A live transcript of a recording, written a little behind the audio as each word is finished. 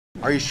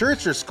Are you sure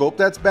it's your scope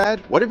that's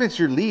bad? What if it's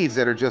your leads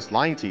that are just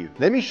lying to you?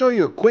 Let me show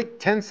you a quick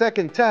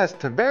 10-second test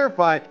to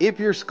verify if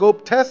your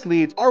scope test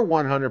leads are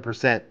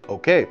 100%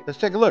 okay. Let's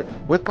take a look.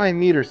 With my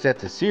meter set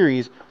to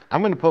series,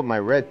 I'm gonna put my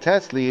red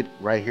test lead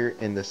right here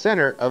in the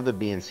center of the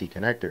BNC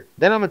connector.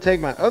 Then I'm gonna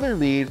take my other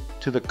lead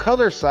to the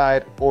color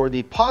side or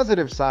the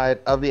positive side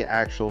of the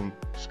actual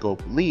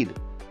scope lead.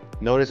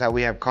 Notice how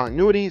we have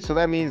continuity, so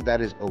that means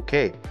that is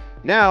okay.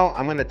 Now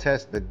I'm gonna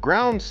test the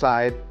ground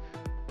side,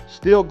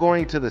 still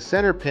going to the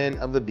center pin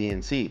of the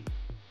BNC.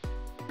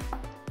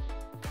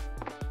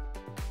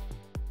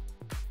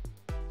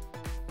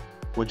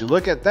 Would you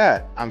look at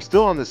that? I'm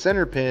still on the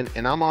center pin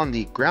and I'm on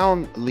the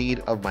ground lead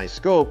of my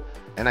scope,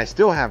 and I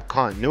still have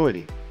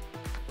continuity.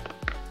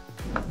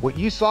 What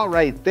you saw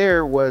right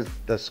there was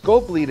the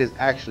scope lead is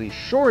actually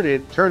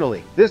shorted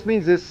internally. This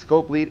means this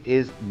scope lead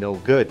is no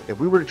good. If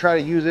we were to try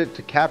to use it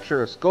to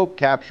capture a scope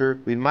capture,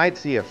 we might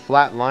see a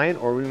flat line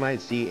or we might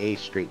see a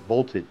straight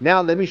voltage.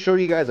 Now let me show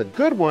you guys a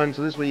good one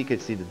so this way you can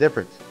see the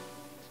difference.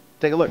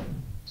 Take a look.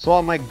 So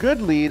on my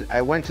good lead,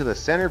 I went to the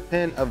center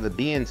pin of the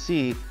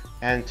BNC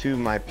and to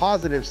my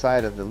positive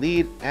side of the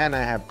lead, and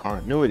I have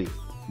continuity.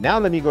 Now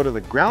let me go to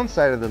the ground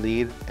side of the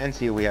lead and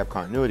see if we have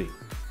continuity.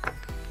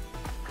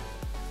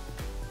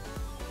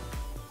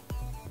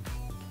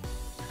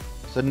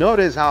 So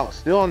notice how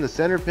still on the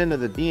center pin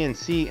of the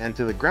BNC and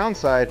to the ground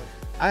side,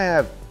 I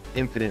have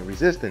infinite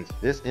resistance.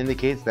 This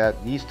indicates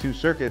that these two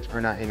circuits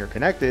are not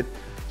interconnected,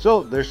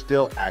 so they're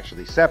still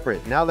actually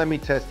separate. Now let me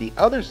test the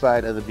other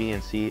side of the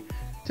BNC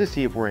to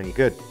see if we're any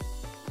good.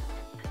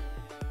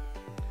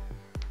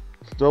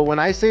 So when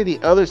I say the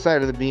other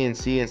side of the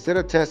BNC, instead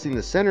of testing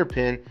the center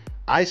pin,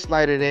 I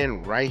slide it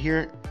in right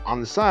here on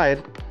the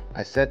side,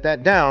 I set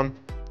that down,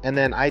 and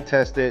then I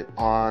test it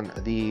on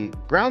the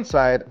ground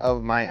side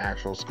of my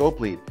actual scope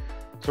lead.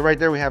 So right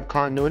there we have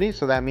continuity,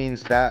 so that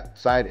means that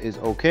side is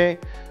okay.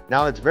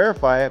 Now let's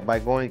verify it by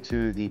going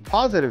to the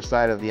positive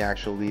side of the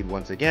actual lead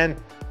once again,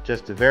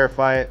 just to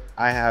verify it.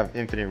 I have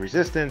infinite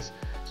resistance,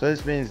 so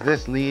this means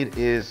this lead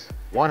is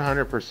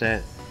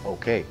 100%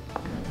 okay.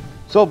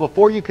 So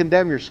before you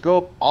condemn your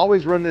scope,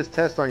 always run this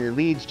test on your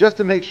leads just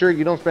to make sure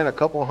you don't spend a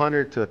couple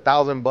 $100 to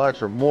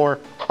 $1,000 or more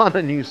on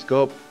a new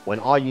scope when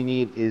all you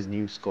need is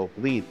new scope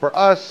lead. For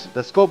us,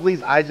 the scope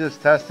leads I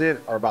just tested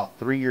are about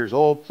 3 years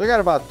old. So I got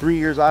about 3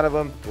 years out of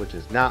them, which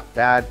is not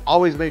bad.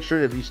 Always make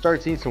sure if you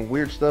start seeing some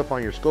weird stuff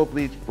on your scope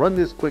leads, run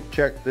this quick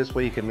check. This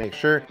way you can make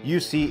sure you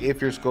see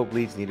if your scope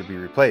leads need to be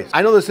replaced.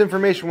 I know this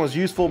information was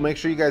useful. Make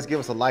sure you guys give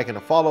us a like and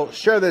a follow.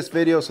 Share this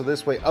video so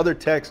this way other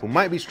techs who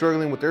might be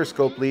struggling with their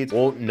scope leads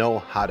won't know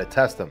how to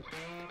test them.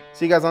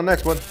 See you guys on the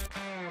next one.